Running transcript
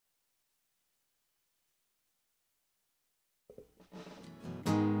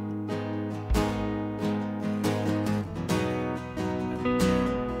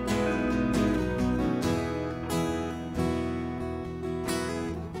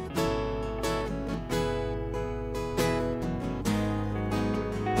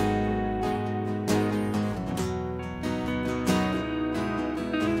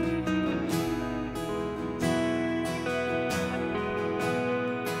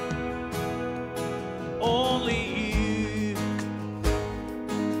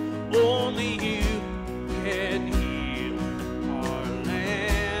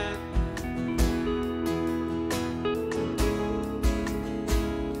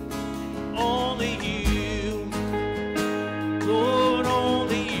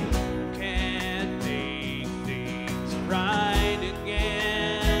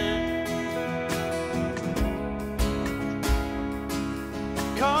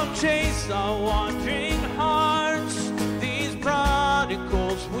Come chase our wandering hearts, these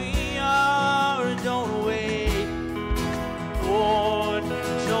prodigals we are. Don't wait, Lord,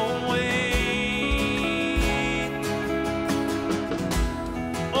 don't wait.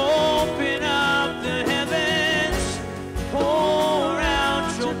 Open up the heavens, pour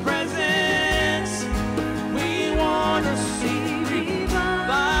out your presence. We want to see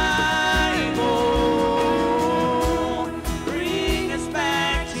revival. Bring us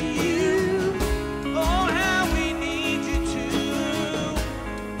back to you. Oh, how we need you to.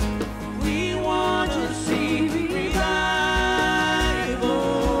 We want to see revival.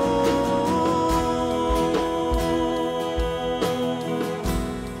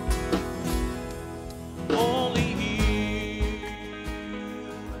 Only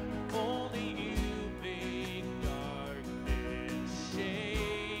you make darkness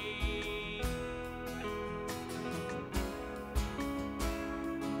shake.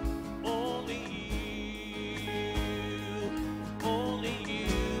 Only you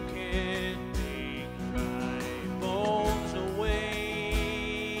can make dry bones awake.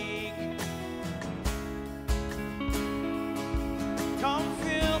 Come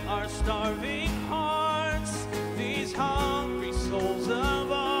fill our starving hearts, these hungry souls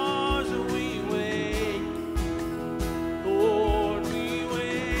of ours. We wait, Lord, we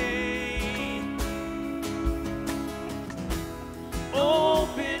wait.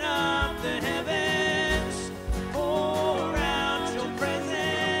 Open up the heavens, pour out your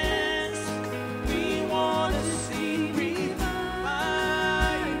presence. We want to see revival.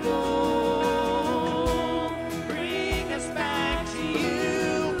 Bring us back to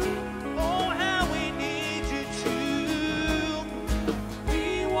you. Oh, how we need you to.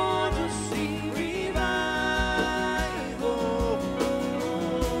 We want to see revival.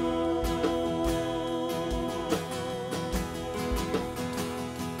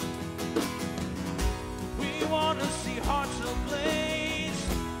 We want to see hearts ablaze.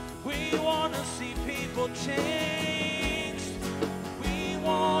 We want to see people changed. We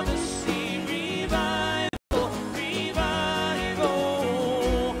want to see revival, revival.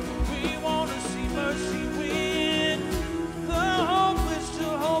 We want to see mercy win, the hopeless to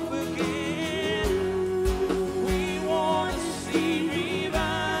hope again. We want to see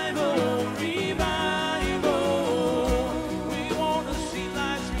revival, revival. We want to see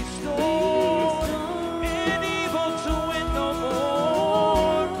lives restored and evil to win no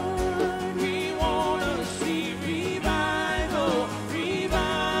more. We want to see revival,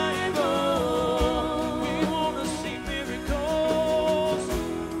 revival. We want to see miracles.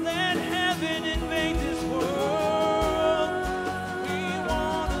 Let heaven invade this world. We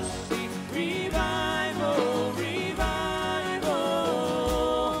want to see revival, revival.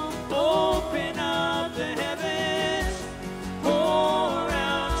 Open up the heavens, pour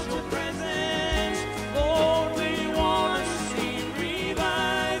out your presence. Lord, we want to see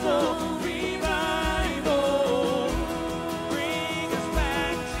revival, revival. Bring us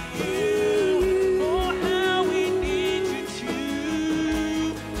back to you. Oh, how we need you to.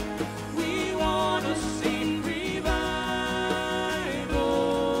 We want to see revival.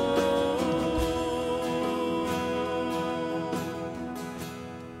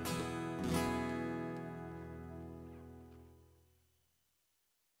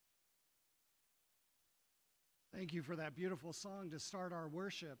 Thank you for that beautiful song to start our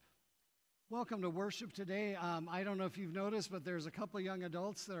worship. Welcome to worship today. I don't know if you've noticed, but there's a couple young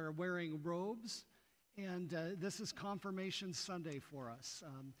adults that are wearing robes, and this is Confirmation Sunday for us.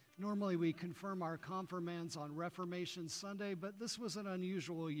 Normally we confirm our confirmands on Reformation Sunday, but this was an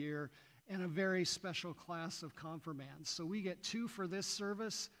unusual year and a very special class of confirmands. So we get 2 for this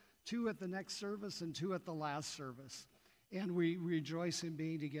service, 2 at the next service, and 2 at the last service. And we rejoice in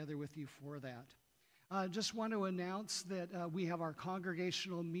being together with you for that. Just want to announce that we have our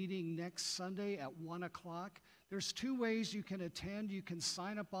congregational meeting next Sunday at 1 o'clock. There's 2 ways you can attend. You can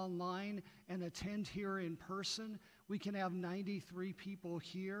sign up online and attend here in person. We can have 93 people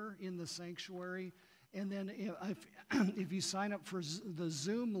here in the sanctuary. And then if you sign up for the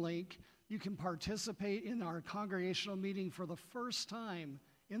Zoom link, you can participate in our congregational meeting for the first time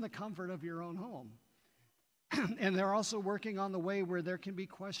in the comfort of your own home. And they're also working on the way where there can be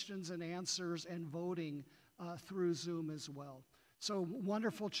questions and answers and voting through Zoom as well. So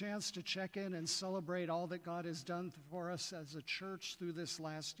wonderful chance to check in and celebrate all that God has done for us as a church through this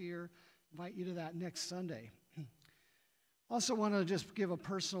last year. Invite you to that next Sunday. Also want to just give a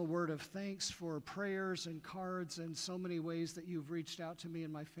personal word of thanks for prayers and cards and so many ways that you've reached out to me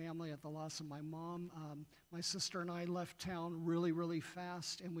and my family at the loss of my mom. My sister and I left town really, really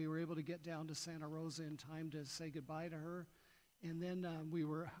fast, and we were able to get down to Santa Rosa in time to say goodbye to her. And then we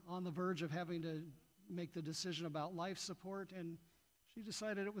were on the verge of having to make the decision about life support, and she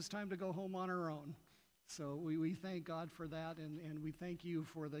decided it was time to go home on her own. So we thank God for that, and we thank you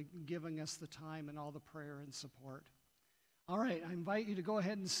for giving us the time and all the prayer and support. All right, I invite you to go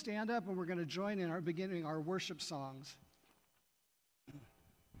ahead and stand up, and we're going to join in beginning our worship songs.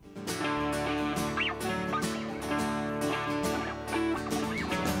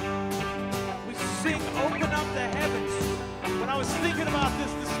 We sing Open Up the Heavens. When I was thinking about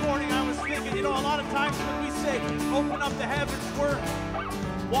this morning, I was thinking, a lot of times when we say open up the heavens, we're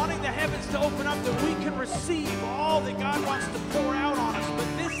wanting the heavens to open up that we can receive all that God wants to pour out on us. But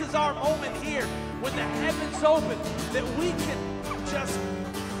this is our moment here when the heavens open, that we can just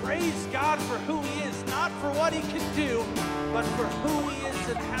praise God for who He is, not for what He can do, but for who He is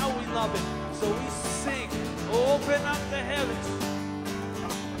and how we love Him. So we sing, open up the heavens.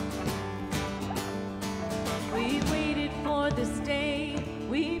 We've waited for this day,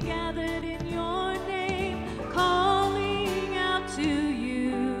 we've gathered in your name, calling out to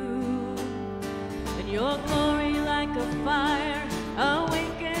you. And your glory like a fire,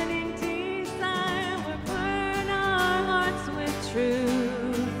 awakening desire, will burn our hearts with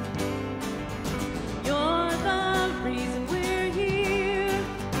truth. You're the reason we're here.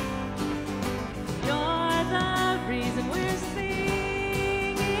 You're the reason we're singing.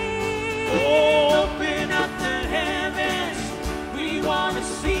 Open up the heavens, we want to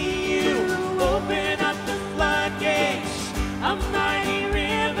see you. Open up the floodgates, a mighty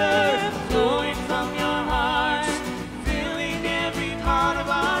river flowing from your heart, filling every part of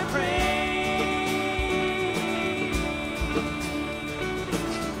our praise.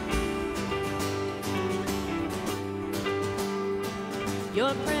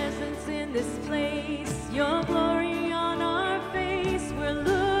 Your presence in this place, your glory on our face, we're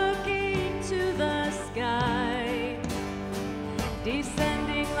looking to the sky,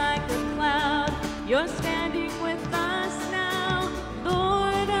 descending like a cloud, you're standing with us now,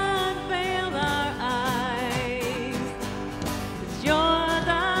 Lord, unveil our eyes, 'cause you're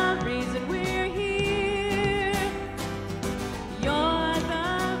the reason we're here, you're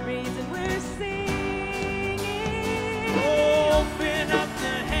the reason we're singing. Open up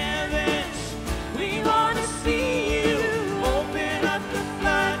the heavens, we want to see you. Open up the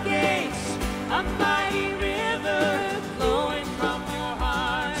floodgates, a mighty river flowing from your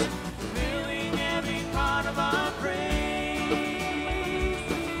heart, filling every part of our praise.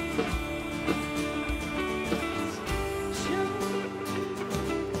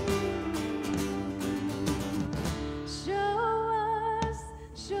 Show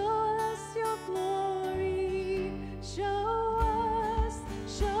us your glory. Show us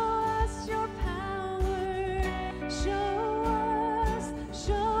your power. Show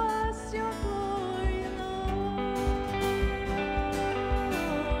us your glory, Lord.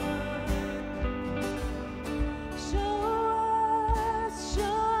 Show us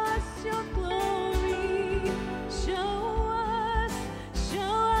your glory. Show us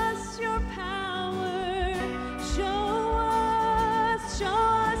your power. Show us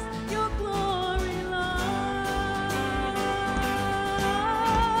your glory, Lord.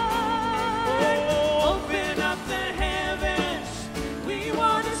 Open up the heavens, we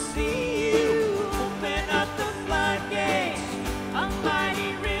want to see you. Open up the floodgates, a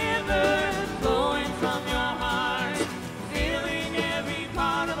mighty river flowing from your heart, filling every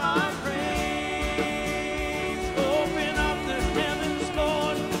part of our praise. Open up the heavens,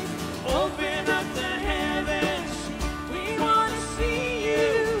 Lord. Open up the heavens, we want to see you.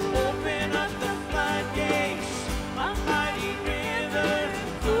 Open up the floodgates, a mighty river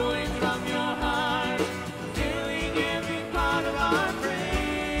flowing from your heart, filling every part of our praise.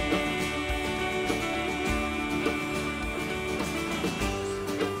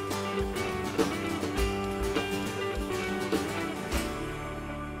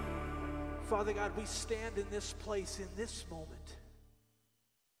 Father God, we stand in this place, in this moment,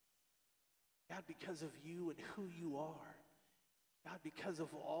 God, because of you and who you are. God, because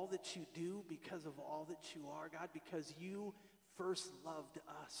of all that you do, because of all that you are. God, because you first loved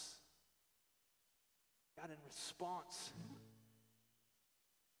us. God, in response,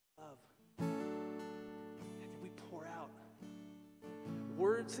 love, and we pour out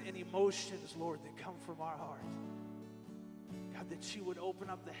words and emotions, Lord, that come from our heart. God, that you would open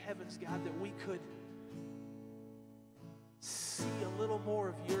up the heavens, God, that we could see a little more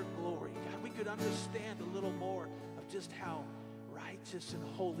of your glory. God, we could understand a little more of just how righteous and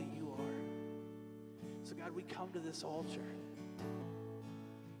holy you are. So God, we come to this altar.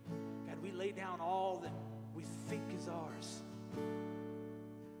 God, we lay down all that we think is ours.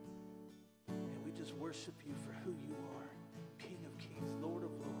 And we just worship you for who you are, King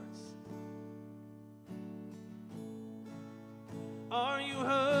Are you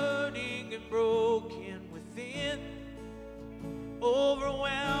hurting and broken within?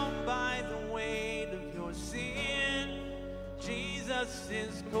 Overwhelmed by the weight of your sin? Jesus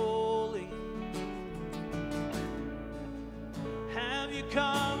is calling. Have you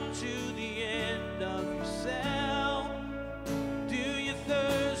come to the end of yourself? Do you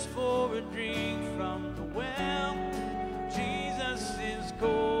thirst for a drink from the well? Jesus is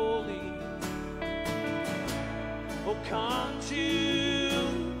calling. Oh, come to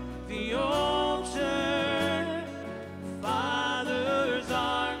the altar. Father's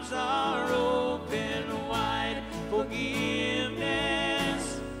arms are open wide. Forgiveness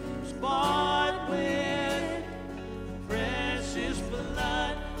is bought with the precious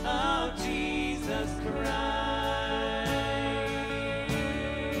blood of Jesus Christ.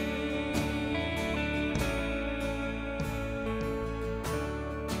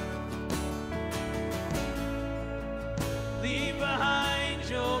 Leave behind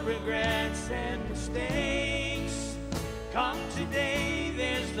your regrets and mistakes. Come today,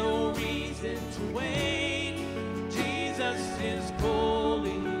 there's no reason to wait. Jesus is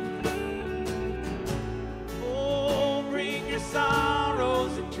calling. Oh, bring your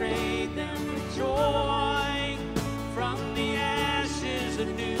sorrows and trade them for joy. From the ashes a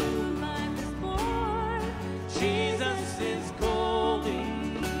new life is born. Jesus is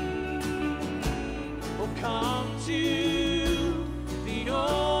calling. Oh, come to the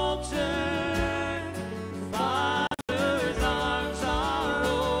altar. Father's arms are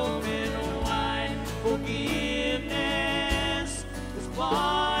open wide. Forgiveness is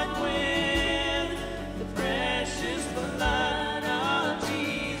bought with the precious blood of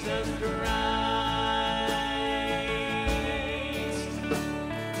Jesus Christ.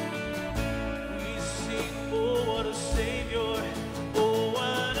 We sing, oh, what a Savior. Oh,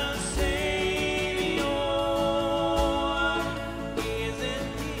 what a Savior. Isn't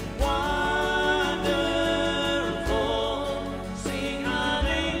He wonderful? Sing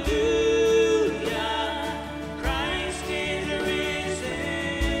hallelujah. Christ is risen.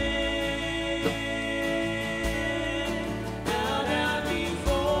 Bow down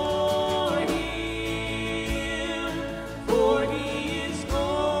before Him, for He is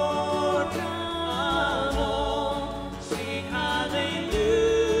Lord of all. Sing hallelujah.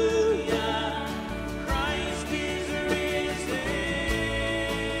 Christ is risen.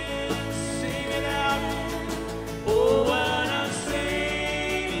 Sing it out. Oh, what a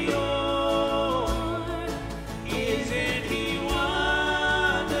Savior. Isn't He wonderful?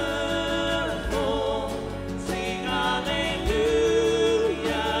 Sing hallelujah.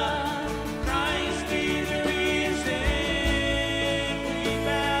 Christ is risen. We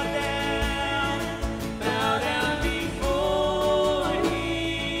bow down before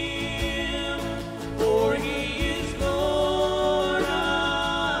Him, for He is Lord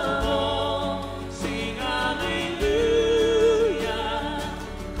of all. Sing hallelujah.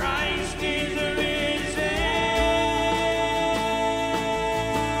 Christ is risen.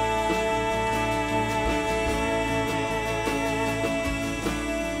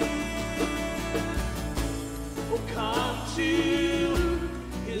 Oh, come to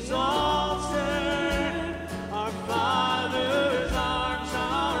His altar. Our Father's arms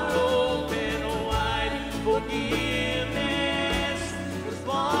are open wide. Forgiveness was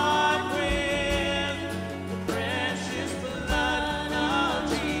bought with the precious blood of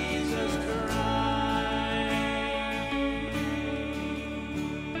Jesus Christ.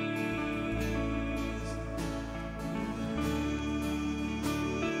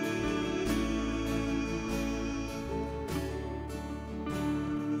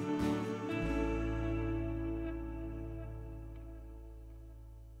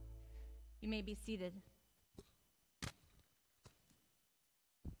 You may be seated.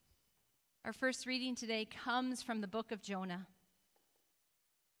 Our first reading today comes from the book of Jonah.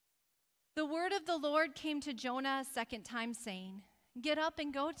 The word of the Lord came to Jonah a second time, saying, "Get up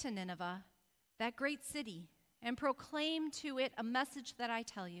and go to Nineveh, that great city, and proclaim to it a message that I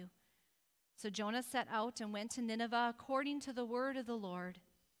tell you." So Jonah set out and went to Nineveh according to the word of the Lord.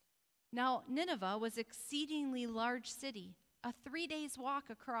 Now Nineveh was an exceedingly large city, a 3 days' walk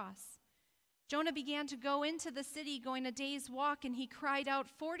across. Jonah began to go into the city, going a day's walk, and he cried out,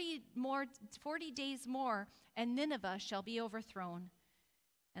 40 days more, and Nineveh shall be overthrown.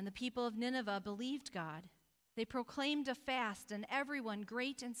 And the people of Nineveh believed God. They proclaimed a fast, and everyone,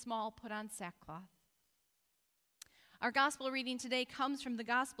 great and small, put on sackcloth. Our gospel reading today comes from the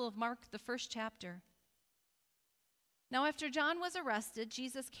Gospel of Mark, the first chapter. Now after John was arrested,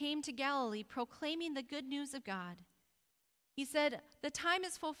 Jesus came to Galilee proclaiming the good news of God. He said, "The time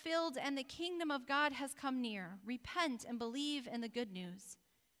is fulfilled and the kingdom of God has come near. Repent and believe in the good news."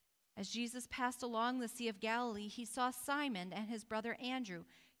 As Jesus passed along the Sea of Galilee, he saw Simon and his brother Andrew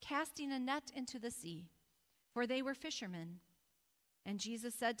casting a net into the sea, for they were fishermen. And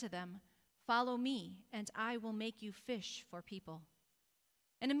Jesus said to them, "Follow me, and I will make you fish for people."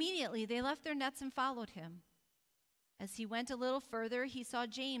 And immediately they left their nets and followed him. As he went a little further, he saw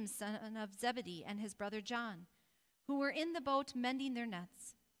James, son of Zebedee, and his brother John, who were in the boat mending their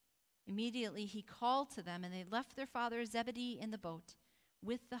nets. Immediately he called to them, and they left their father Zebedee in the boat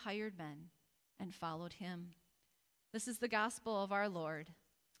with the hired men and followed him. This is the gospel of our Lord.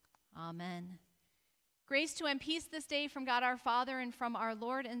 Amen. Grace to and peace this day from God our Father and from our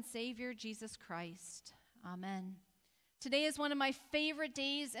Lord and Savior Jesus Christ. Amen. Today is one of my favorite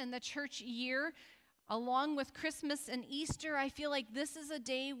days in the church year. Along with Christmas and Easter, I feel like this is a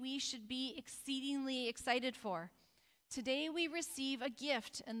day we should be exceedingly excited for. Today we receive a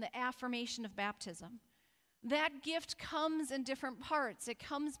gift in the affirmation of baptism. That gift comes in different parts. It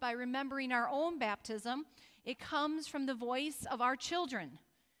comes by remembering our own baptism. It comes from the voice of our children.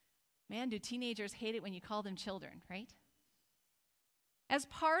 Man, do teenagers hate it when you call them children, right? As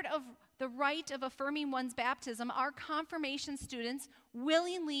part of the rite of affirming one's baptism, our confirmation students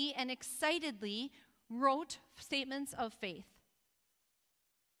willingly and excitedly wrote statements of faith.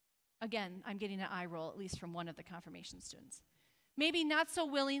 Again, I'm getting an eye roll, at least from one of the confirmation students. Maybe not so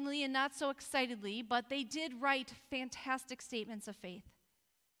willingly and not so excitedly, but they did write fantastic statements of faith.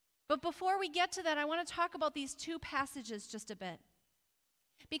 But before we get to that, I want to talk about these two passages just a bit.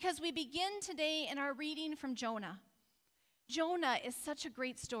 Because we begin today in our reading from Jonah. Jonah is such a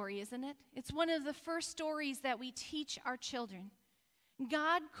great story, isn't it? It's one of the first stories that we teach our children.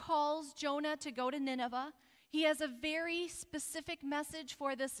 God calls Jonah to go to Nineveh. He has a very specific message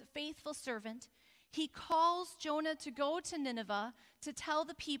for this faithful servant. He calls Jonah to go to Nineveh to tell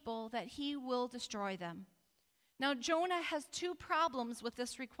the people that he will destroy them. Now, Jonah has two problems with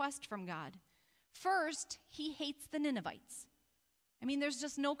this request from God. First, he hates the Ninevites. I mean, there's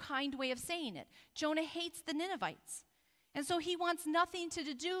just no kind way of saying it. Jonah hates the Ninevites. And so he wants nothing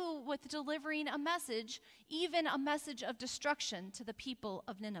to do with delivering a message, even a message of destruction to the people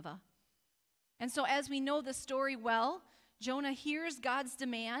of Nineveh. And so as we know the story well, Jonah hears God's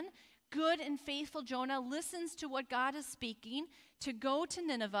demand. Good and faithful Jonah listens to what God is speaking to go to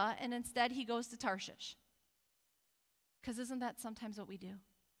Nineveh, and instead he goes to Tarshish. Because isn't that sometimes what we do?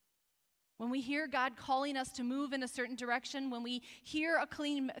 When we hear God calling us to move in a certain direction, when we hear a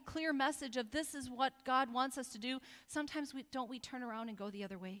clear message of this is what God wants us to do, sometimes we turn around and go the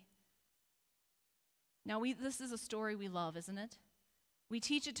other way. Now, this is a story we love, isn't it? We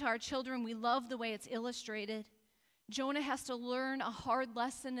teach it to our children. We love the way it's illustrated. Jonah has to learn a hard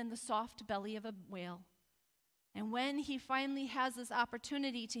lesson in the soft belly of a whale. And when he finally has this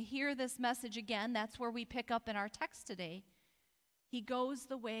opportunity to hear this message again, that's where we pick up in our text today. He goes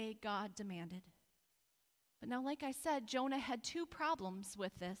the way God demanded. But now, like I said, Jonah had two problems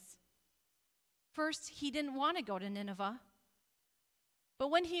with this. First, he didn't want to go to Nineveh. But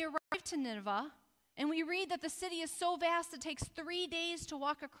when he arrived to Nineveh, and we read that the city is so vast it takes 3 days to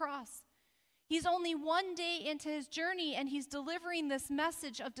walk across. He's only 1 day into his journey, and he's delivering this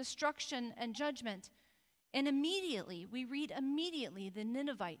message of destruction and judgment. And immediately, we read immediately, the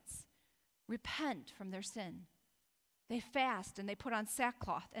Ninevites repent from their sin. They fast and they put on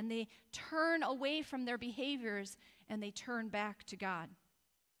sackcloth and they turn away from their behaviors and they turn back to God.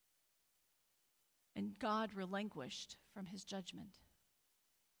 And God relinquished from his judgment.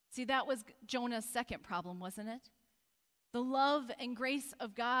 See, that was Jonah's second problem, wasn't it? The love and grace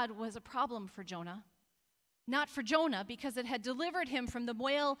of God was a problem for Jonah. Not for Jonah because it had delivered him from the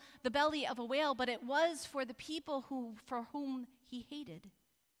belly of a whale, but it was for the people for whom he hated.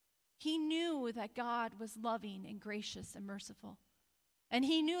 He knew that God was loving and gracious and merciful. And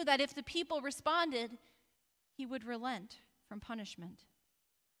he knew that if the people responded, he would relent from punishment.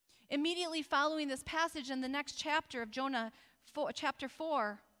 Immediately following this passage in the next chapter of Jonah, chapter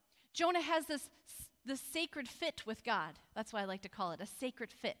 4, Jonah has this sacred fit with God. That's why I like to call it a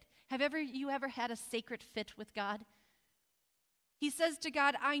sacred fit. Have you ever had a sacred fit with God? He says to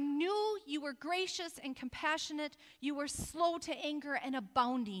God, I knew you were gracious and compassionate. You were slow to anger and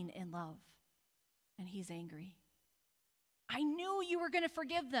abounding in love. And he's angry. I knew you were going to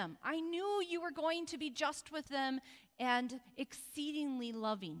forgive them. I knew you were going to be just with them and exceedingly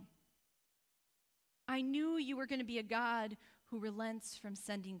loving. I knew you were going to be a God who relents from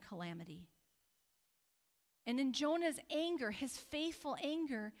sending calamity. And in Jonah's anger, his faithful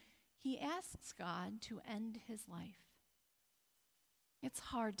anger, he asks God to end his life. It's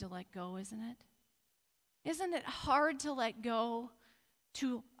hard to let go, isn't it? Isn't it hard to let go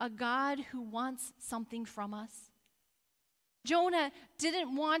to a God who wants something from us? Jonah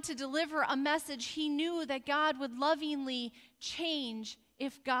didn't want to deliver a message he knew that God would lovingly change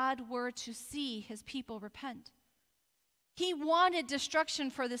if God were to see his people repent. He wanted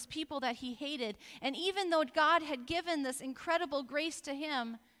destruction for this people that he hated, and even though God had given this incredible grace to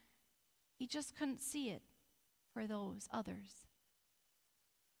him, he just couldn't see it for those others.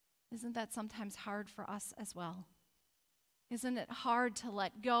 Isn't that sometimes hard for us as well? Isn't it hard to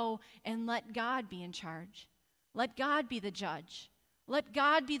let go and let God be in charge? Let God be the judge. Let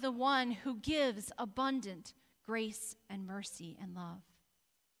God be the one who gives abundant grace and mercy and love.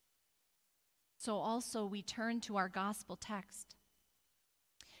 So also we turn to our gospel text.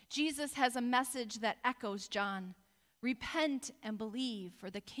 Jesus has a message that echoes John. Repent and believe, for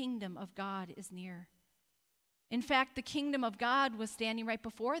the kingdom of God is near. In fact, the kingdom of God was standing right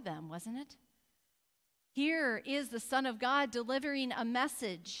before them, wasn't it? Here is the Son of God delivering a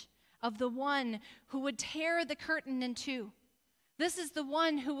message of the one who would tear the curtain in two. This is the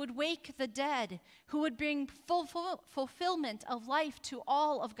one who would wake the dead, who would bring fulfillment of life to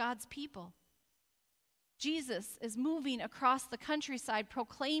all of God's people. Jesus is moving across the countryside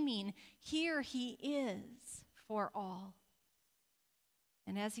proclaiming, "Here he is for all."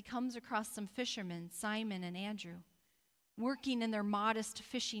 And as he comes across some fishermen, Simon and Andrew, working in their modest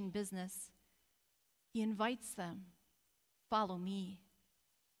fishing business, he invites them, "Follow me.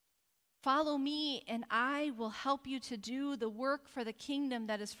 Follow me, and I will help you to do the work for the kingdom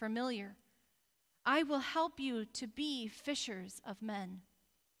that is familiar. I will help you to be fishers of men."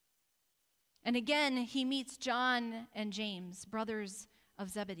 And again, he meets John and James, brothers of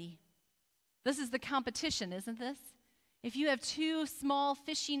Zebedee. This is the competition, isn't this? If you have two small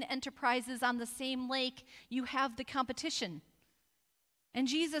fishing enterprises on the same lake, you have the competition. And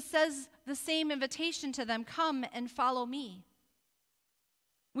Jesus says the same invitation to them, "Come and follow me."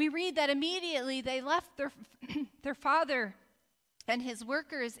 We read that immediately they left their father and his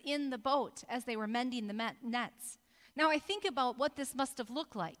workers in the boat as they were mending the nets. Now I think about what this must have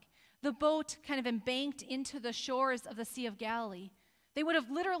looked like. The boat kind of embanked into the shores of the Sea of Galilee. They would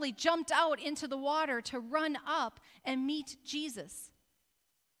have literally jumped out into the water to run up and meet Jesus.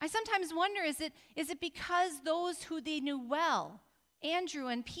 I sometimes wonder, is it because those who they knew well, Andrew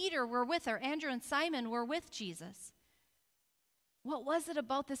and Peter were with her, Andrew and Simon were with Jesus? What was it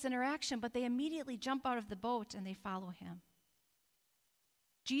about this interaction? But they immediately jump out of the boat and they follow him.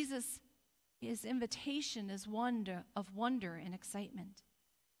 Jesus, his invitation is one of wonder and excitement.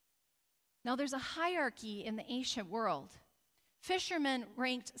 Now there's a hierarchy in the ancient world. Fishermen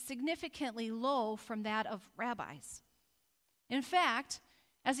ranked significantly low from that of rabbis. In fact,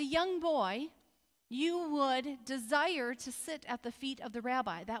 as a young boy, you would desire to sit at the feet of the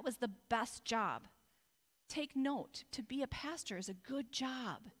rabbi. That was the best job. Take note, to be a pastor is a good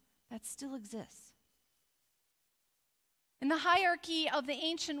job. That still exists. In the hierarchy of the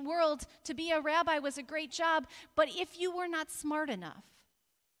ancient world, to be a rabbi was a great job, but if you were not smart enough,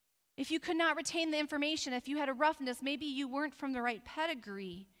 if you could not retain the information, if you had a roughness, maybe you weren't from the right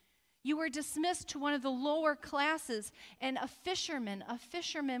pedigree, you were dismissed to one of the lower classes, and a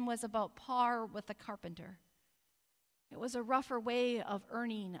fisherman was about par with a carpenter. It was a rougher way of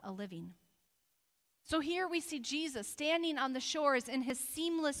earning a living. So here we see Jesus standing on the shores in his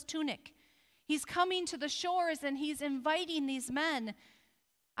seamless tunic. He's coming to the shores and he's inviting these men.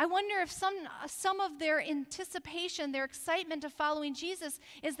 I wonder if some of their anticipation, their excitement of following Jesus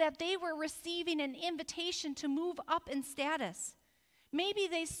is that they were receiving an invitation to move up in status. Maybe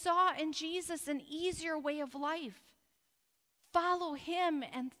they saw in Jesus an easier way of life. Follow him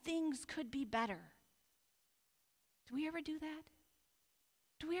and things could be better. Do we ever do that?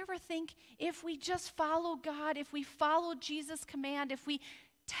 Do we ever think if we just follow God, if we follow Jesus' command, if we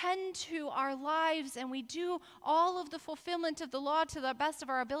tend to our lives and we do all of the fulfillment of the law to the best of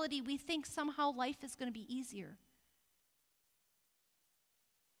our ability, we think somehow life is going to be easier?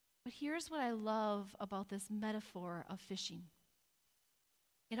 But here's what I love about this metaphor of fishing.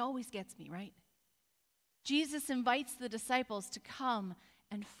 It always gets me, right? Jesus invites the disciples to come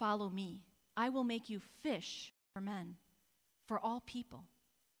and follow me. I will make you fish for men, for all people.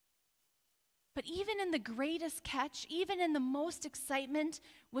 But even in the greatest catch, even in the most excitement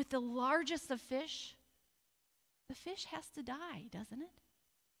with the largest of fish, the fish has to die, doesn't it?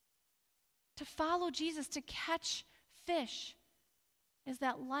 To follow Jesus, to catch fish, is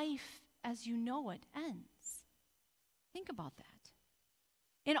that life as you know it ends. Think about that.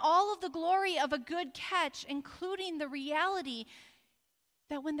 In all of the glory of a good catch, including the reality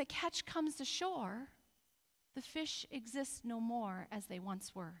that when the catch comes to shore, the fish exist no more as they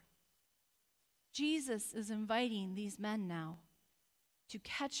once were. Jesus is inviting these men now to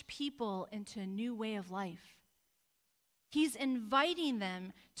catch people into a new way of life. He's inviting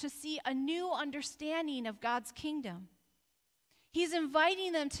them to see a new understanding of God's kingdom. He's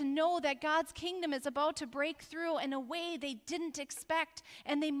inviting them to know that God's kingdom is about to break through in a way they didn't expect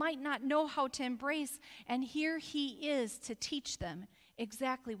and they might not know how to embrace. And here he is to teach them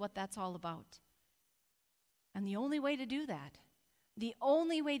exactly what that's all about. And the only way to do that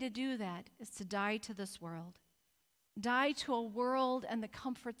is to die to this world. Die to a world and the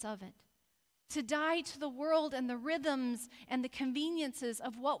comforts of it. To die to the world and the rhythms and the conveniences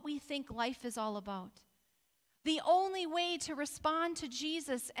of what we think life is all about. The only way to respond to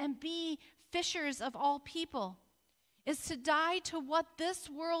Jesus and be fishers of all people is to die to what this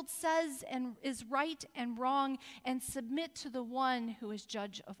world says and is right and wrong and submit to the one who is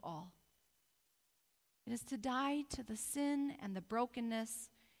judge of all. It is to die to the sin and the brokenness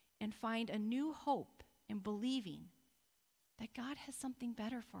and find a new hope in believing that God has something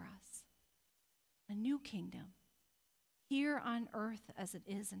better for us. A new kingdom here on earth as it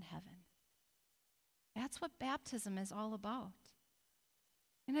is in heaven. That's what baptism is all about.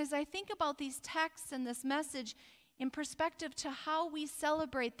 And as I think about these texts and this message in perspective to how we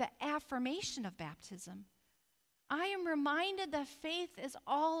celebrate the affirmation of baptism, I am reminded that faith is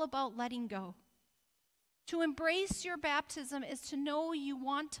all about letting go. To embrace your baptism is to know you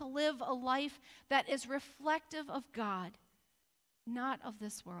want to live a life that is reflective of God, not of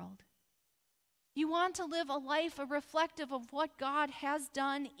this world. You want to live a life reflective of what God has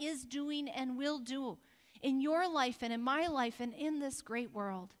done, is doing, and will do in your life and in my life and in this great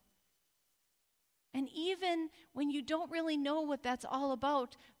world. And even when you don't really know what that's all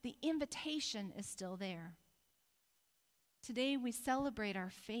about, the invitation is still there. Today we celebrate our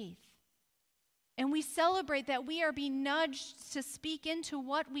faith. And we celebrate that we are being nudged to speak into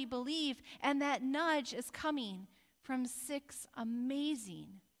what we believe, and that nudge is coming from 6 amazing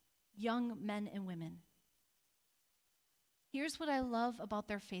young men and women. Here's what I love about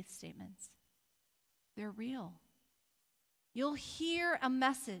their faith statements. They're real. You'll hear a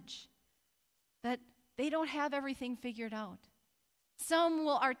message that they don't have everything figured out. Some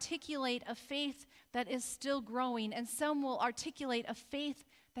will articulate a faith that is still growing, and some will articulate a faith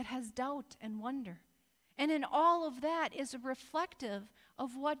that has doubt and wonder. And in all of that is reflective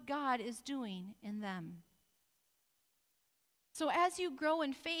of what God is doing in them. So as you grow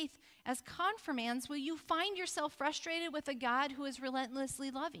in faith as confirmands, will you find yourself frustrated with a God who is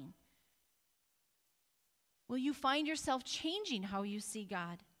relentlessly loving? Will you find yourself changing how you see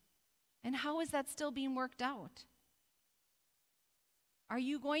God? And how is that still being worked out? Are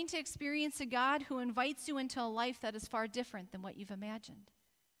you going to experience a God who invites you into a life that is far different than what you've imagined?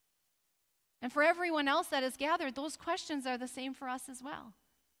 And for everyone else that is gathered, those questions are the same for us as well.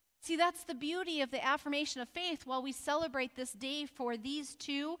 See, that's the beauty of the affirmation of faith. While we celebrate this day for these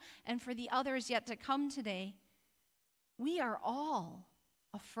two and for the others yet to come today, we are all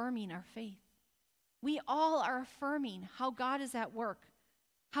affirming our faith. We all are affirming how God is at work,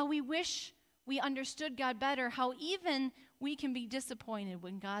 how we wish we understood God better, how even we can be disappointed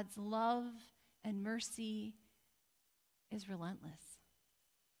when God's love and mercy is relentless.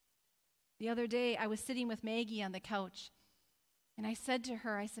 The other day, I was sitting with Maggie on the couch, and I said to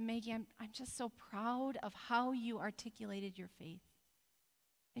her, Maggie, I'm just so proud of how you articulated your faith.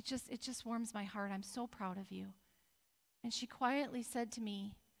 It just warms my heart. I'm so proud of you. And she quietly said to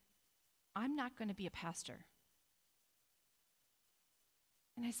me, I'm not going to be a pastor.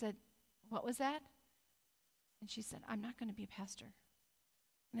 And I said, what was that? And she said, I'm not going to be a pastor.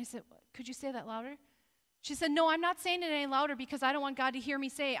 And I said, could you say that louder? She said, no, I'm not saying it any louder because I don't want God to hear me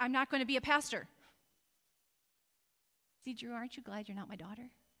say I'm not going to be a pastor. See, Drew, aren't you glad you're not my daughter?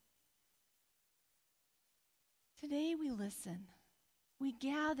 Today we listen. We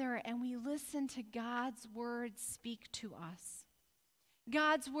gather and we listen to God's words speak to us.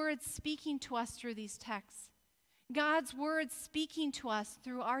 God's words speaking to us through these texts. God's words speaking to us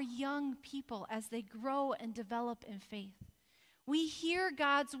through our young people as they grow and develop in faith. We hear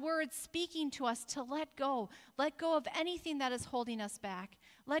God's words speaking to us to let go of anything that is holding us back.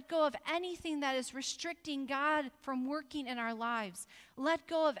 Let go of anything that is restricting God from working in our lives. Let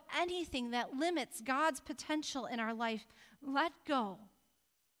go of anything that limits God's potential in our life. Let go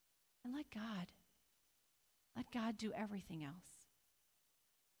and let God. Let God do everything else.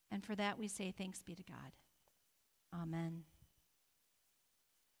 And for that we say thanks be to God. Amen.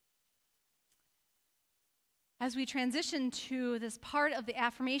 As we transition to this part of the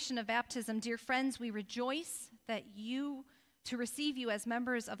affirmation of baptism, dear friends, we rejoice to receive you as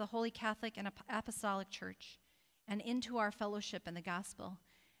members of the Holy Catholic and Apostolic Church and into our fellowship in the gospel.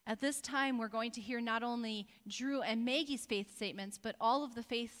 At this time, we're going to hear not only Drew and Maggie's faith statements, but all of the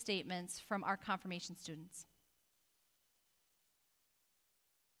faith statements from our confirmation students.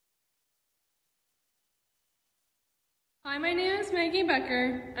 Hi, my name is Maggie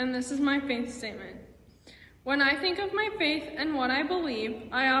Becker, and this is my faith statement. When I think of my faith and what I believe,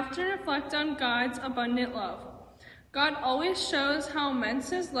 I often reflect on God's abundant love. God always shows how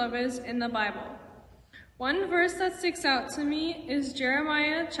immense his love is in the Bible. One verse that sticks out to me is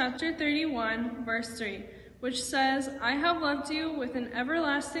Jeremiah chapter 31, verse 3, which says, "I have loved you with an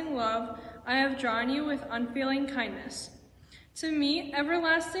everlasting love. I have drawn you with unfailing kindness." To me,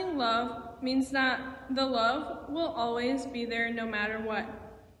 everlasting love means that the love will always be there no matter what.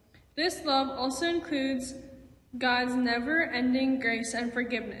 This love also includes God's never-ending grace and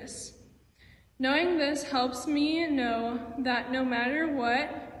forgiveness. Knowing this helps me know that no matter what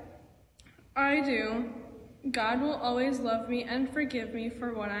I do, God will always love me and forgive me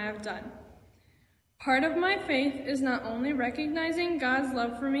for what I have done. Part of my faith is not only recognizing God's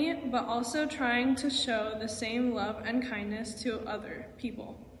love for me, but also trying to show the same love and kindness to other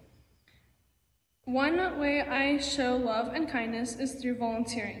people. One way I show love and kindness is through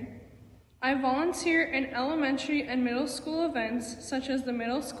volunteering. I volunteer in elementary and middle school events, such as the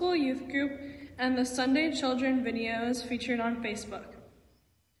middle school youth group and the Sunday children videos featured on Facebook.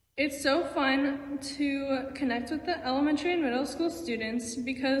 It's so fun to connect with the elementary and middle school students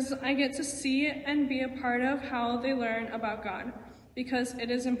because I get to see and be a part of how they learn about God, because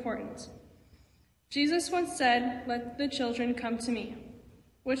it is important. Jesus once said, "Let the children come to me,"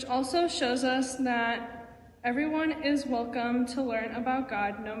 which also shows us that everyone is welcome to learn about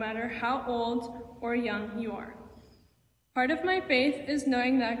God, no matter how old or young you are. Part of my faith is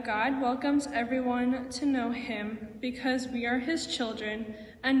knowing that God welcomes everyone to know him because we are his children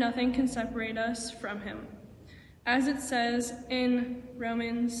and nothing can separate us from him. As it says in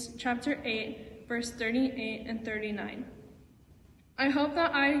Romans chapter 8, verse 38 and 39. I hope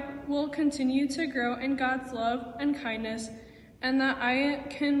that I will continue to grow in God's love and kindness, and that I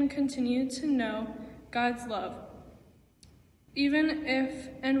can continue to know God's love, even if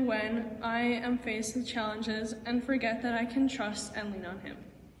and when I am faced with challenges and forget that I can trust and lean on him.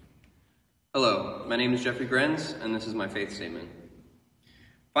 Hello, my name is Jeffrey Grenz, and this is my faith statement.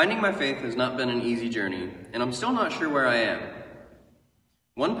 Finding my faith has not been an easy journey, and I'm still not sure where I am.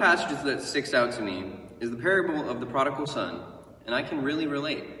 One passage that sticks out to me is the parable of the prodigal son, and I can really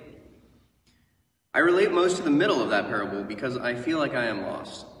relate. I relate most to the middle of that parable because I feel like I am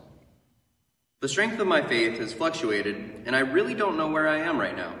lost. The strength of my faith has fluctuated, and I really don't know where I am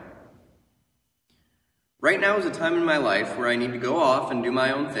right now. Right now is a time in my life where I need to go off and do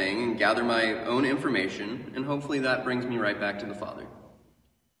my own thing and gather my own information, and hopefully that brings me right back to the Father.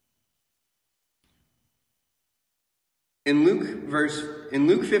 In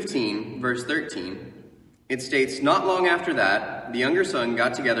Luke 15, verse 13, it states, "Not long after that, the younger son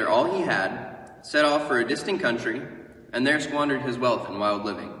got together all he had, set off for a distant country, and there squandered his wealth in wild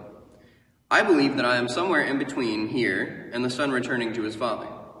living. I believe that I am somewhere in between here and the son returning to his father.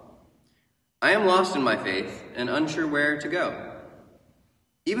 I am lost in my faith and unsure where to go.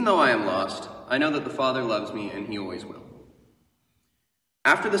 Even though I am lost, I know that the Father loves me and he always will.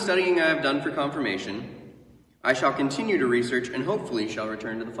 After the studying I have done for confirmation, I shall continue to research and hopefully shall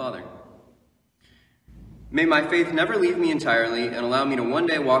return to the Father. May my faith never leave me entirely and allow me to one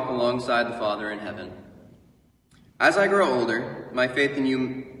day walk alongside the Father in heaven. As I grow older, may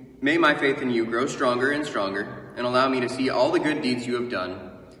my faith in you grow stronger and stronger and allow me to see all the good deeds you have done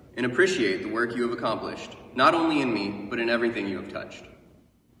and appreciate the work you have accomplished, not only in me, but in everything you have touched.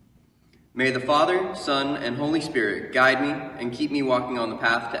 May the Father, Son, and Holy Spirit guide me and keep me walking on the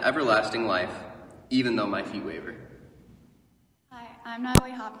path to everlasting life, even though my feet waver." Hi, I'm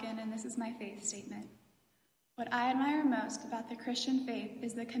Natalie Hopkin, and this is my faith statement. What I admire most about the Christian faith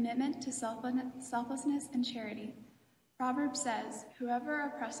is the commitment to selflessness and charity. Proverbs says, "Whoever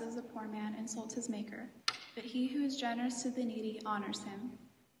oppresses a poor man insults his maker, but he who is generous to the needy honors him.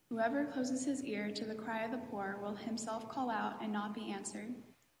 Whoever closes his ear to the cry of the poor will himself call out and not be answered."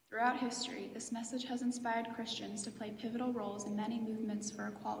 Throughout history, this message has inspired Christians to play pivotal roles in many movements for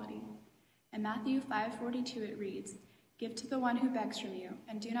equality. In Matthew 5:42 it reads, "Give to the one who begs from you,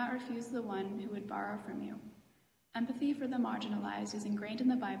 and do not refuse the one who would borrow from you." Empathy for the marginalized is ingrained in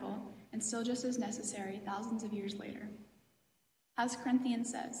the Bible and still just as necessary thousands of years later. As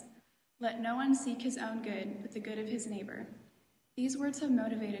Corinthians says, "Let no one seek his own good, but the good of his neighbor." These words have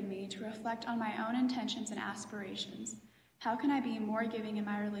motivated me to reflect on my own intentions and aspirations. How can I be more giving in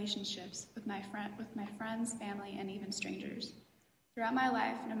my relationships with my friends, family, and even strangers? Throughout my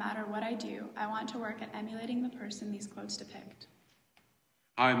life, no matter what I do, I want to work at emulating the person these quotes depict.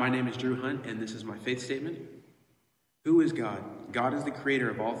 Hi, my name is Drew Hunt, and this is my faith statement. Who is God? God is the creator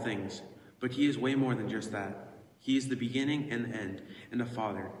of all things, but he is way more than just that. He is the beginning and the end, and a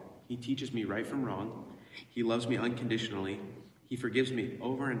father. He teaches me right from wrong. He loves me unconditionally. He forgives me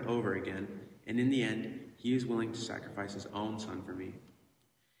over and over again, and in the end, he is willing to sacrifice his own son for me.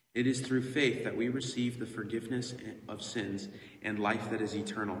 It is through faith that we receive the forgiveness of sins and life that is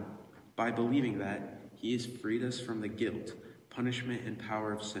eternal. By believing that, he has freed us from the guilt, punishment, and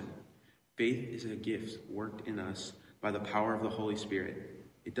power of sin. Faith is a gift worked in us by the power of the Holy Spirit.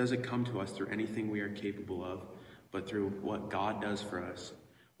 It doesn't come to us through anything we are capable of, but through what God does for us.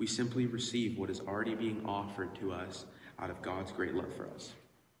 We simply receive what is already being offered to us out of God's great love for us.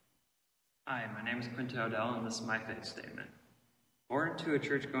 Hi, my name is Quinton Odell, and this is my faith statement. Born into a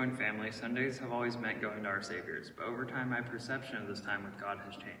church-going family, Sundays have always meant going to our Savior's, but over time my perception of this time with God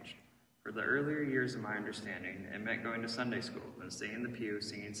has changed. For the earlier years of my understanding, it meant going to Sunday school, then staying in the pew,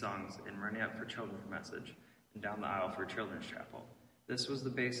 singing songs, and running up for children's message, and down the aisle for children's chapel. This was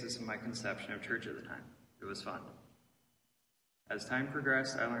the basis of my conception of church at the time. It was fun. As time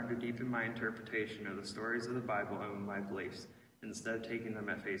progressed, I learned to deepen my interpretation of the stories of the Bible and my beliefs, instead of taking them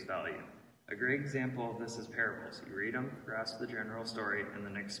at face value. A great example of this is parables. You read them, grasp the general story, and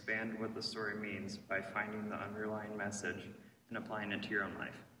then expand what the story means by finding the underlying message and applying it to your own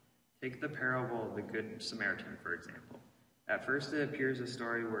life. Take the parable of the Good Samaritan, for example. At first, it appears a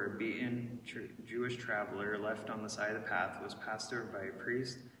story where a beaten Jewish traveler left on the side of the path was passed over by a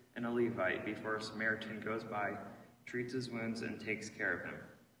priest and a Levite before a Samaritan goes by, treats his wounds, and takes care of him.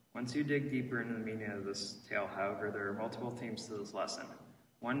 Once you dig deeper into the meaning of this tale, however, there are multiple themes to this lesson.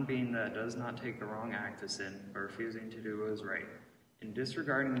 One being that it does not take a wrong act to sin, but refusing to do what is right. In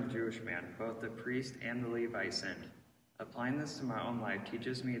disregarding the Jewish man, both the priest and the Levite sinned. Applying this to my own life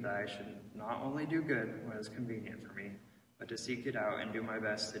teaches me that I should not only do good when it is convenient for me, but to seek it out and do my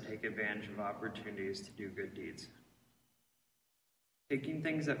best to take advantage of opportunities to do good deeds. Taking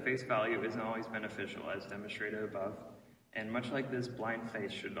things at face value isn't always beneficial, as demonstrated above, and much like this, blind faith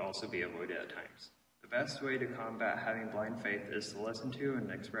should also be avoided at times. The best way to combat having blind faith is to listen to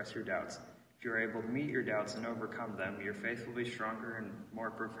and express your doubts. If you are able to meet your doubts and overcome them, your faith will be stronger and more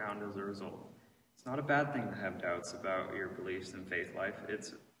profound as a result. It's not a bad thing to have doubts about your beliefs and faith life. In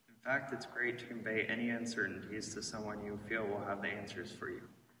fact, it's great to convey any uncertainties to someone you feel will have the answers for you.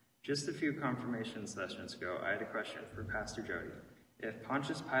 Just a few confirmation sessions ago, I had a question for Pastor Jody. If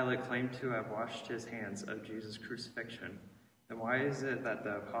Pontius Pilate claimed to have washed his hands of Jesus' crucifixion, then why is it that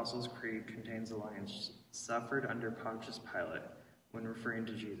the Apostles' Creed contains the lines "suffered under Pontius Pilate" when referring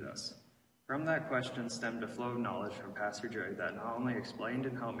to Jesus? From that question stemmed a flow of knowledge from Pastor Jody that not only explained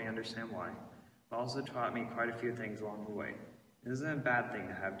and helped me understand why, but also taught me quite a few things along the way. It isn't a bad thing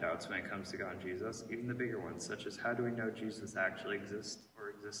to have doubts when it comes to God and Jesus, even the bigger ones, such as how do we know Jesus actually exists or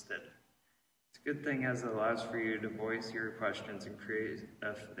existed? It's a good thing as it allows for you to voice your questions and create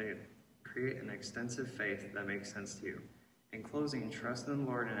an extensive faith that makes sense to you. In closing, trust in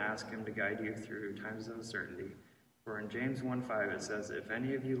the Lord and ask him to guide you through times of uncertainty. For in James 1:5 it says, "If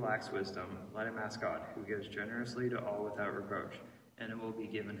any of you lacks wisdom, let him ask God, who gives generously to all without reproach, and it will be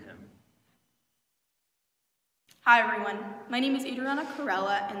given him." Hi everyone, my name is Adriana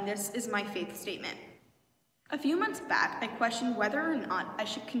Corella and this is my faith statement. A few months back, I questioned whether or not I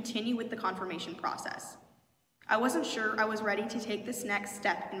should continue with the confirmation process. I wasn't sure I was ready to take this next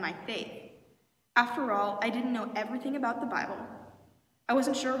step in my faith. After all, I didn't know everything about the Bible. I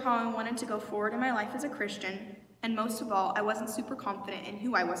wasn't sure how I wanted to go forward in my life as a Christian, and most of all, I wasn't super confident in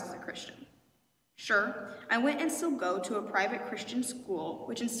who I was as a Christian. Sure, I went and still go to a private Christian school,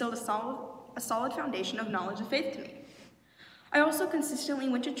 which instilled a solid foundation of knowledge of faith to me. I also consistently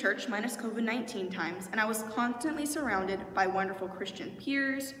went to church minus COVID-19 times, and I was constantly surrounded by wonderful Christian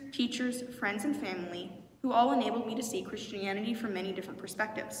peers, teachers, friends, and family, who all enabled me to see Christianity from many different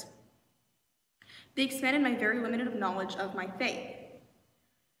perspectives. They expanded my very limited knowledge of my faith.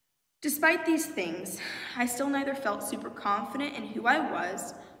 Despite these things, I still neither felt super confident in who I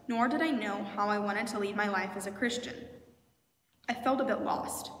was, nor did I know how I wanted to lead my life as a Christian. I felt a bit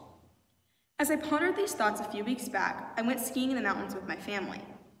lost. As I pondered these thoughts a few weeks back, I went skiing in the mountains with my family.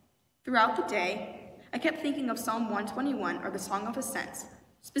 Throughout the day, I kept thinking of Psalm 121, or the Song of Ascents,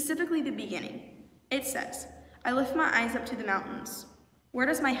 specifically the beginning. It says, "I lift my eyes up to the mountains. Where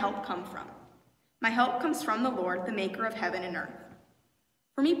does my help come from? My help comes from the Lord, the maker of heaven and earth."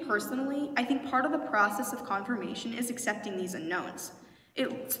 For me personally, I think part of the process of confirmation is accepting these unknowns.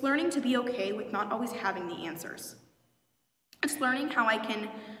 It's learning to be okay with not always having the answers. It's learning how I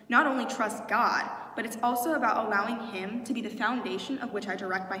can not only trust God, but it's also about allowing him to be the foundation of which I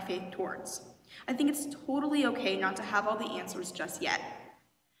direct my faith towards. I think it's totally okay not to have all the answers just yet.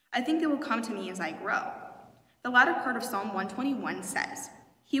 I think they will come to me as I grow. The latter part of Psalm 121 says,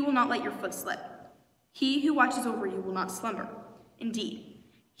 "He will not let your foot slip. He who watches over you will not slumber. Indeed,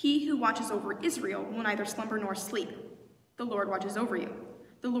 he who watches over Israel will neither slumber nor sleep. The Lord watches over you.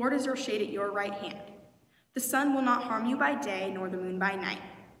 The Lord is your shade at your right hand. The sun will not harm you by day, nor the moon by night.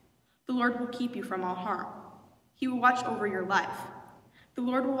 The Lord will keep you from all harm. He will watch over your life. The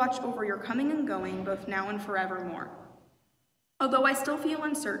Lord will watch over your coming and going, both now and forevermore." Although I still feel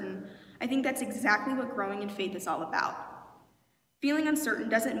uncertain, I think that's exactly what growing in faith is all about. Feeling uncertain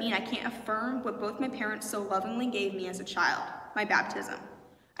doesn't mean I can't affirm what both my parents so lovingly gave me as a child, my baptism.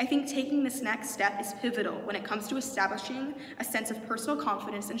 I think taking this next step is pivotal when it comes to establishing a sense of personal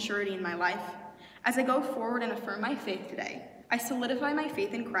confidence and surety in my life. As I go forward and affirm my faith today, I solidify my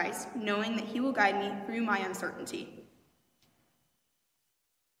faith in Christ, knowing that he will guide me through my uncertainty.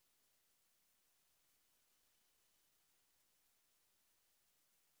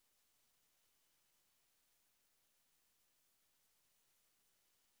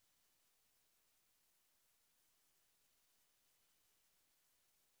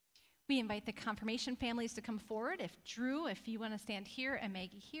 We invite the confirmation families to come forward. If you want to stand here, and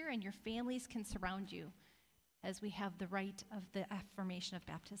Maggie here, and your families can surround you as we have the rite of the affirmation of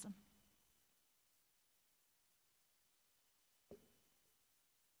baptism.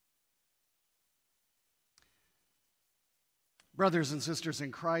 Brothers and sisters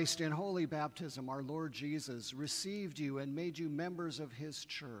in Christ, in holy baptism, our Lord Jesus received you and made you members of his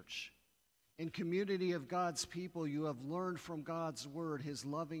church. In community of God's people, you have learned from God's word his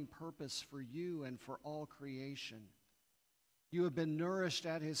loving purpose for you and for all creation. You have been nourished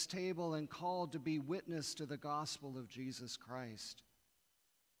at his table and called to be witness to the gospel of Jesus Christ.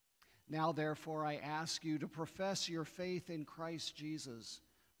 Now, therefore, I ask you to profess your faith in Christ Jesus,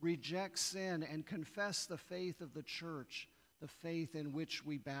 reject sin, and confess the faith of the church, the faith in which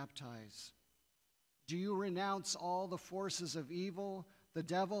we baptize. Do you renounce all the forces of evil, the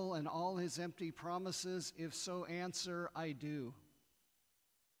devil and all his empty promises? If so, answer, I do.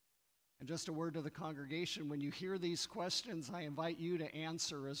 And just a word to the congregation, when you hear these questions, I invite you to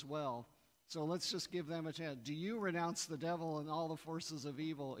answer as well. So let's just give them a chance. Do you renounce the devil and all the forces of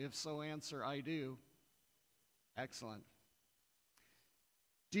evil? If so, answer, I do. Excellent.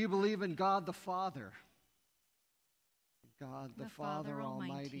 Do you believe in God the Father? God the Father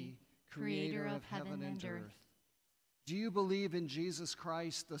Almighty, creator of heaven and earth. Do you believe in Jesus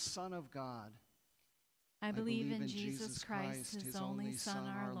Christ, the Son of God? I believe in Jesus Christ, his only Son,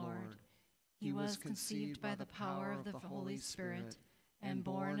 our Lord. He was conceived by the power of the Holy Spirit and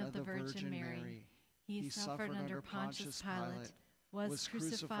born of the Virgin Mary. He suffered under Pontius Pilate, was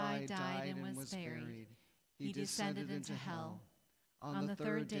crucified, died, and was buried. He descended into hell. On the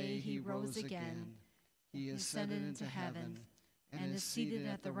third day he rose again. He ascended into heaven and is seated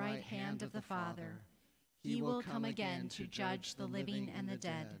at the right hand of the Father. He will come again to judge the living and the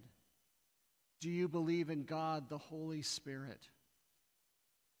dead. Do you believe in God, the Holy Spirit?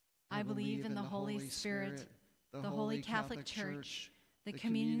 I believe in the Holy Spirit, the Holy Catholic Church, the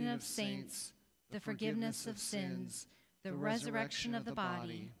communion of saints, the forgiveness of sins, the resurrection of the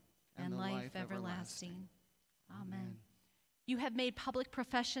body, and life everlasting. Amen. You have made public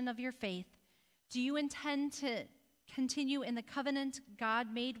profession of your faith. Do you intend to continue in the covenant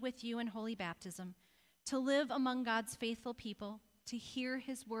God made with you in holy baptism, to live among God's faithful people, to hear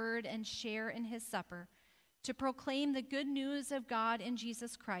his word and share in his supper, to proclaim the good news of God in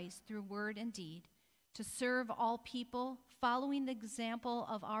Jesus Christ through word and deed, to serve all people, following the example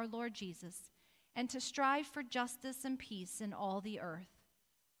of our Lord Jesus, and to strive for justice and peace in all the earth?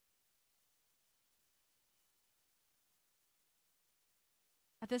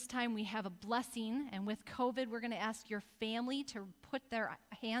 At this time, we have a blessing, and with COVID, we're going to ask your family to put their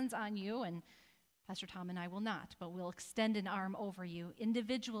hands on you, and Pastor Tom and I will not, but we'll extend an arm over you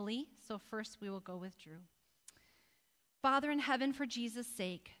individually. So first, we will go with Drew. Father in heaven, for Jesus'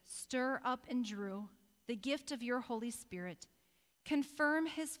 sake, stir up in Drew the gift of your Holy Spirit. Confirm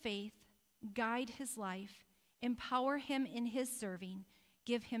his faith, guide his life, empower him in his serving,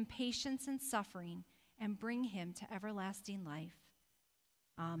 give him patience in suffering, and bring him to everlasting life.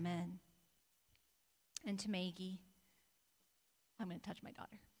 Amen. And to Maggie, I'm going to touch my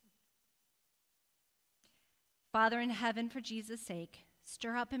daughter. Father in heaven, for Jesus' sake,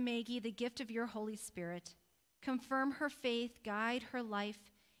 stir up in Maggie the gift of your Holy Spirit. Confirm her faith, guide her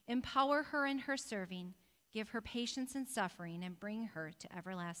life, empower her in her serving, give her patience in suffering, and bring her to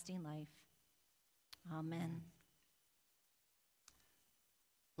everlasting life. Amen.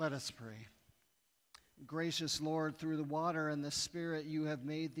 Let us pray. Gracious Lord, through the water and the Spirit, you have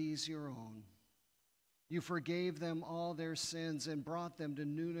made these your own. You forgave them all their sins and brought them to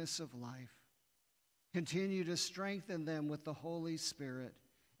newness of life. Continue to strengthen them with the Holy Spirit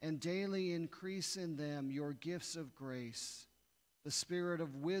and daily increase in them your gifts of grace, the spirit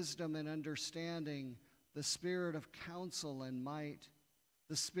of wisdom and understanding, the spirit of counsel and might,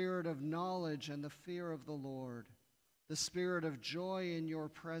 the spirit of knowledge and the fear of the Lord, the spirit of joy in your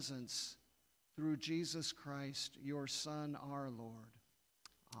presence, through Jesus Christ, your Son, our Lord.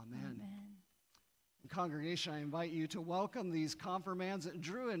 Amen. Amen. Congregation, I invite you to welcome these confirmands.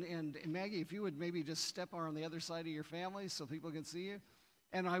 Drew and Maggie, if you would maybe just step on the other side of your family so people can see you.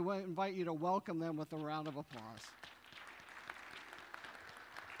 And I invite you to welcome them with a round of applause.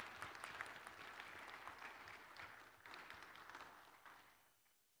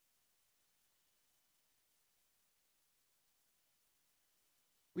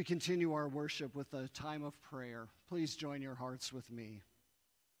 We continue our worship with a time of prayer. Please join your hearts with me.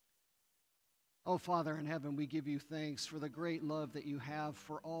 Oh, Father in heaven, we give you thanks for the great love that you have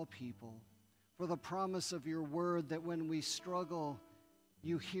for all people, for the promise of your word that when we struggle,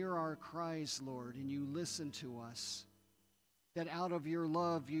 you hear our cries, Lord, and you listen to us, that out of your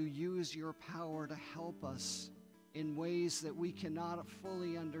love you use your power to help us in ways that we cannot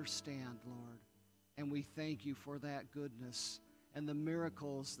fully understand, Lord. And we thank you for that goodness and the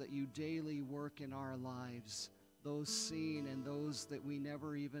miracles that you daily work in our lives, those seen and those that we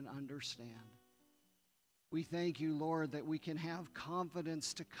never even understand. We thank you, Lord, that we can have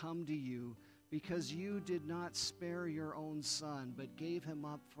confidence to come to you because you did not spare your own Son, but gave him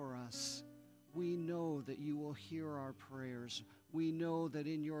up for us. We know that you will hear our prayers. We know that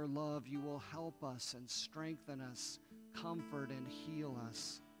in your love you will help us and strengthen us, comfort and heal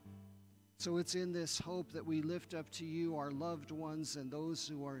us. So it's in this hope that we lift up to you our loved ones and those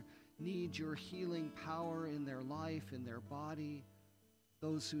who need your healing power in their life, in their body,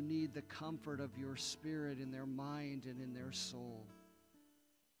 those who need the comfort of your Spirit in their mind and in their soul.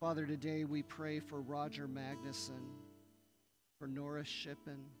 Father, today we pray for Roger Magnuson, for Norris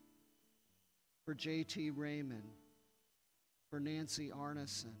Shippen, for J.T. Raymond, for Nancy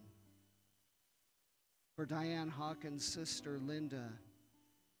Arneson, for Diane Hawkins' sister Linda,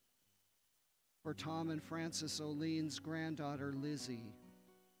 for Tom and Frances O'Lean's granddaughter Lizzie,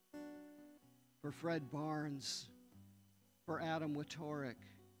 for Fred Barnes, for Adam Witorick,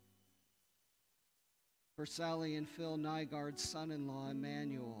 for Sally and Phil Nygaard's son-in-law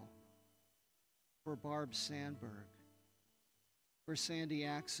Emmanuel, for Barb Sandberg, for Sandy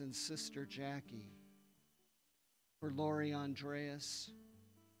Axon's sister Jackie, for Lori Andreas,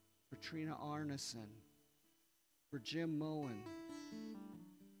 for Trina Arneson, for Jim Moen,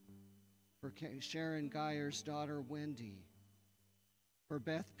 for Sharon Geyer's daughter Wendy, for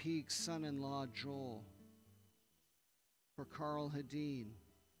Beth Peake's son-in-law Joel, for Carl Hadeen,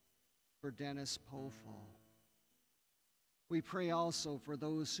 for Dennis Pofall. We pray also for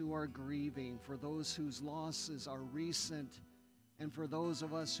those who are grieving, for those whose losses are recent, and for those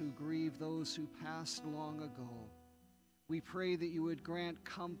of us who grieve those who passed long ago. We pray that you would grant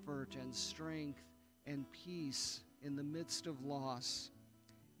comfort and strength and peace in the midst of loss.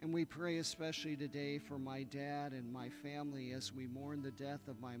 And we pray especially today for my dad and my family as we mourn the death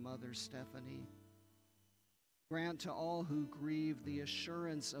of my mother, Stephanie. Grant to all who grieve the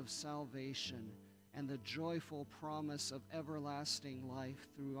assurance of salvation and the joyful promise of everlasting life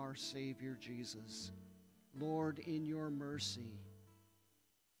through our Savior Jesus. Lord, in your mercy.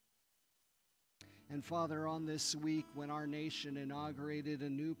 And Father, on this week when our nation inaugurated a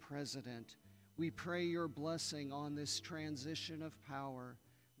new president, we pray your blessing on this transition of power.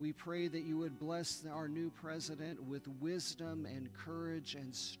 We pray that you would bless our new president with wisdom and courage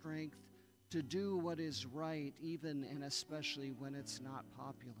and strength to do what is right, even and especially when it's not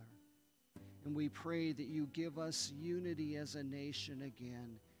popular. And we pray that you give us unity as a nation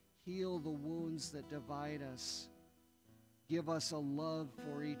again. Heal the wounds that divide us. Give us a love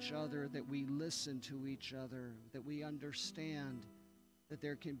for each other, that we listen to each other, that we understand that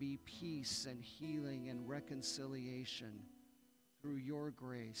there can be peace and healing and reconciliation through your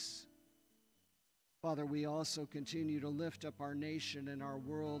grace. Father, we also continue to lift up our nation and our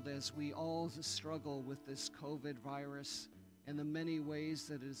world as we all struggle with this COVID virus and the many ways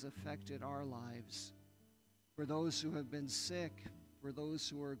that it has affected our lives. For those who have been sick, for those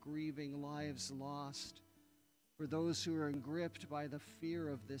who are grieving lives lost, for those who are gripped by the fear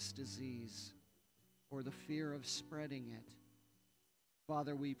of this disease or the fear of spreading it.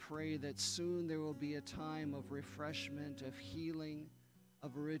 Father, we pray that soon there will be a time of refreshment, of healing,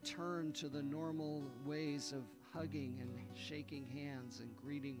 of a return to the normal ways of hugging and shaking hands and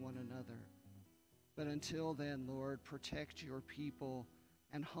greeting one another. But until then, Lord, protect your people,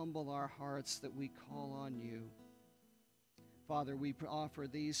 and humble our hearts that we call on you. Father, we offer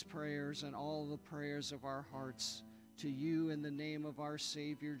these prayers and all the prayers of our hearts to you in the name of our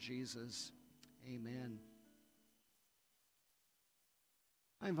Savior Jesus. Amen.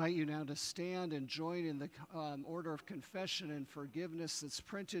 I invite you now to stand and join in the order of confession and forgiveness that's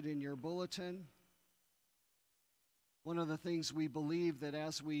printed in your bulletin. One of the things we believe that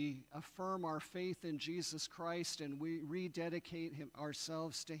as we affirm our faith in Jesus Christ and we rededicate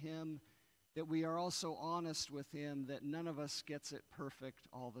ourselves to him, that we are also honest with him, that none of us gets it perfect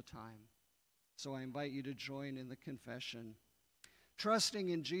all the time. So I invite you to join in the confession. Trusting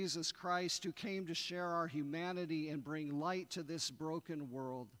in Jesus Christ, who came to share our humanity and bring light to this broken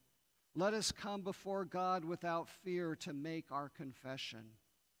world, let us come before God without fear to make our confession.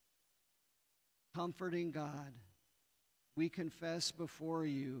 Comforting God, we confess before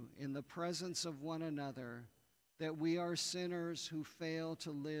you in the presence of one another that we are sinners who fail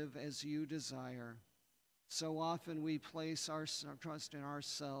to live as you desire. So often we place our trust in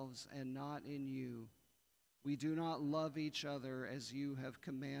ourselves and not in you. We do not love each other as you have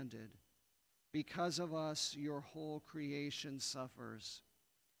commanded. Because of us, your whole creation suffers.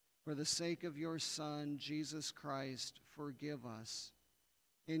 For the sake of your Son, Jesus Christ, forgive us.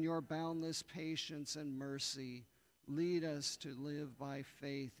 In your boundless patience and mercy, lead us to live by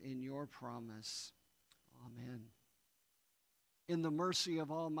faith in your promise. Amen. In the mercy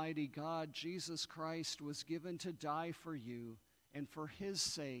of Almighty God, Jesus Christ was given to die for you, and for his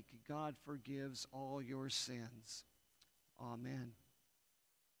sake, God forgives all your sins. Amen.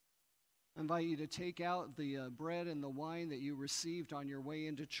 I invite you to take out the bread and the wine that you received on your way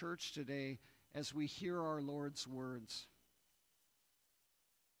into church today as we hear our Lord's words.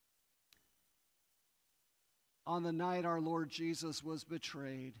 On the night our Lord Jesus was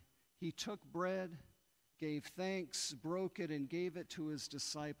betrayed, he took bread, gave thanks, broke it, and gave it to his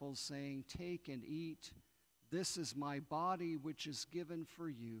disciples, saying, "Take and eat. This is my body, which is given for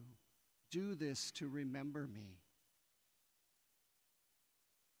you. Do this to remember me."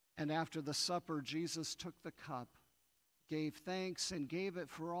 And after the supper, Jesus took the cup, gave thanks, and gave it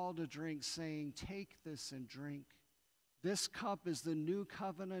for all to drink, saying, "Take this and drink. This cup is the new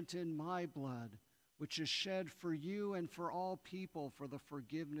covenant in my blood, which is shed for you and for all people for the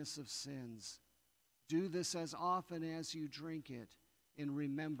forgiveness of sins. Do this as often as you drink it in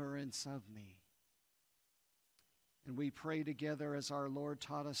remembrance of me." And we pray together as our Lord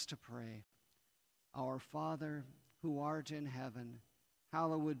taught us to pray. Our Father, who art in heaven,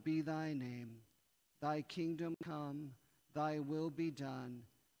 hallowed be thy name. Thy kingdom come, thy will be done,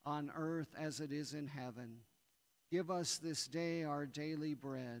 on earth as it is in heaven. Give us this day our daily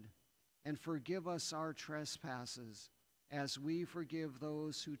bread, and forgive us our trespasses, as we forgive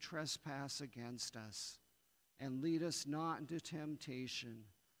those who trespass against us. And lead us not into temptation,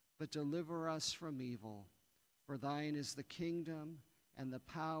 but deliver us from evil. For thine is the kingdom, and the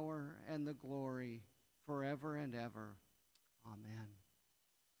power, and the glory, forever and ever. Amen.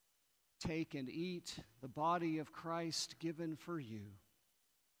 Take and eat the body of Christ given for you.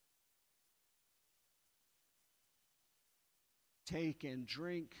 Take and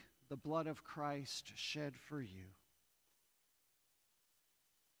drink the blood of Christ shed for you.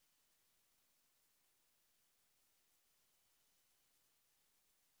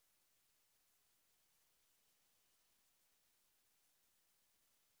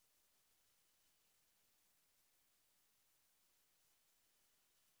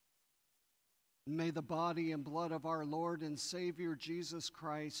 May the body and blood of our Lord and Savior Jesus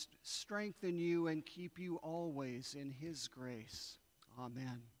Christ strengthen you and keep you always in his grace.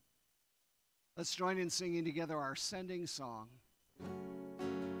 Amen. Let's join in singing together our sending song.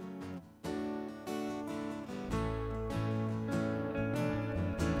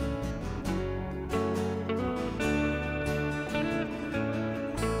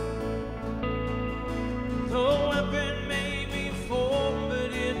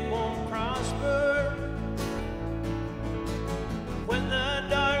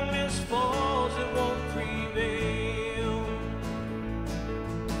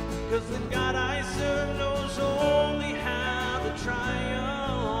 The God I serve knows only how to triumph.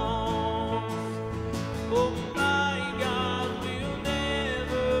 Oh, my God will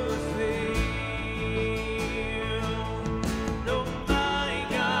never fail. No, my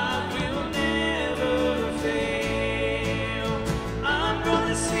God will never fail. I'm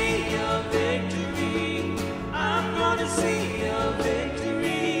gonna see a victory. I'm gonna see a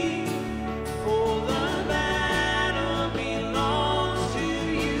victory. For the battle belongs to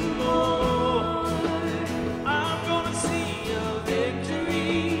you, Lord. I'm gonna see a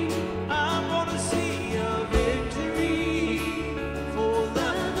victory. I'm gonna see a victory. For the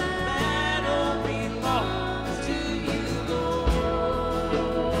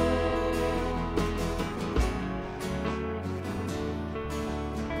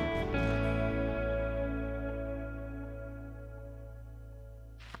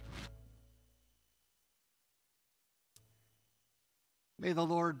May the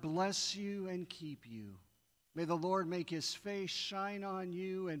Lord bless you and keep you. May the Lord make his face shine on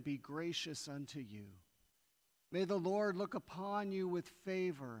you and be gracious unto you. May the Lord look upon you with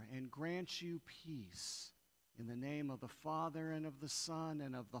favor and grant you peace. In the name of the Father, and of the Son,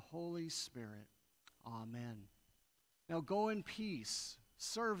 and of the Holy Spirit. Amen. Now go in peace.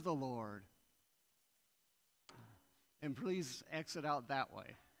 Serve the Lord. And please exit out that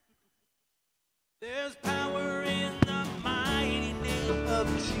way. There's power in the mighty name of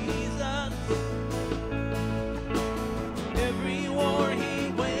Jesus.